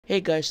Hey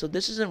guys, so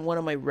this isn't one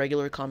of my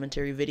regular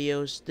commentary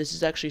videos. This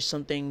is actually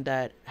something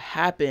that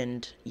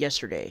happened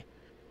yesterday.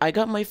 I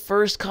got my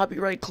first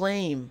copyright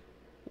claim.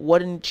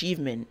 What an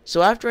achievement.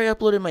 So after I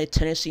uploaded my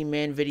Tennessee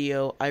Man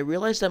video, I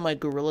realized that my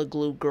Gorilla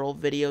Glue Girl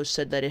video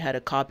said that it had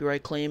a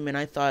copyright claim, and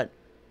I thought,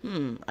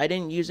 I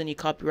didn't use any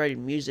copyrighted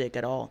music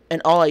at all.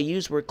 And all I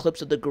used were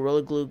clips of the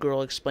Gorilla Glue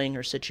Girl explaining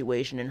her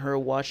situation and her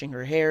washing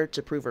her hair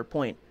to prove her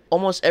point.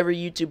 Almost every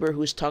YouTuber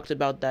who's talked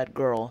about that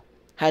girl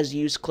has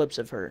used clips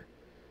of her.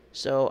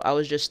 So I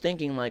was just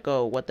thinking like,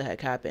 oh, what the heck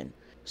happened?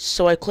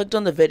 So I clicked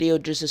on the video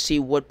just to see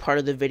what part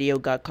of the video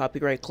got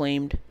copyright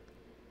claimed,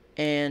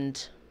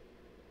 and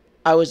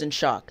I was in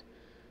shock.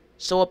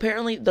 So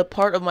apparently the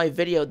part of my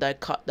video that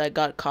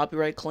got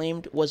copyright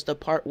claimed was the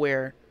part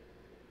where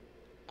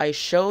I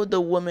showed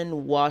the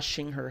woman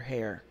washing her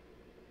hair.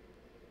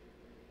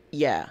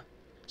 Yeah.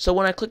 So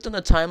when I clicked on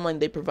the timeline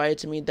they provided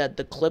to me, that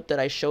the clip that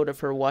I showed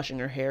of her washing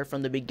her hair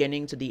from the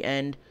beginning to the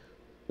end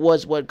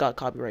was what got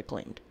copyright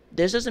claimed.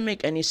 This doesn't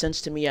make any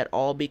sense to me at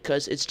all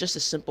because it's just a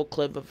simple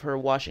clip of her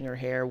washing her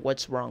hair.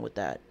 What's wrong with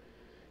that?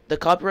 The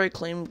copyright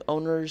claim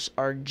owners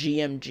are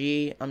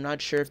GMG. I'm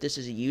not sure if this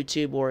is a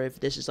YouTube or if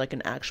this is like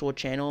an actual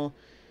channel,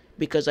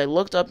 because I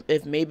looked up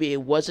if maybe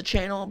it was a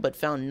channel but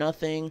found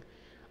nothing.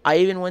 I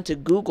even went to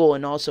Google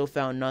and also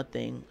found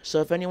nothing.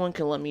 So if anyone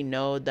can let me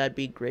know, that'd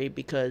be great,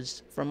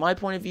 because from my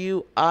point of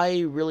view,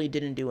 I really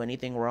didn't do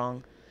anything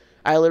wrong.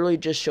 I literally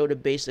just showed a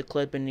basic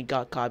clip and it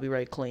got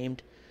copyright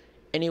claimed.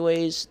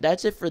 Anyways,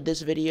 that's it for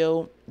this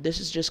video. This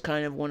is just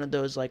kind of one of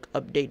those like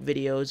update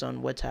videos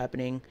on what's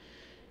happening.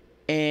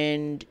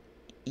 And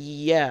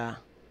yeah,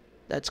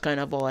 that's kind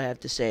of all I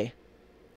have to say.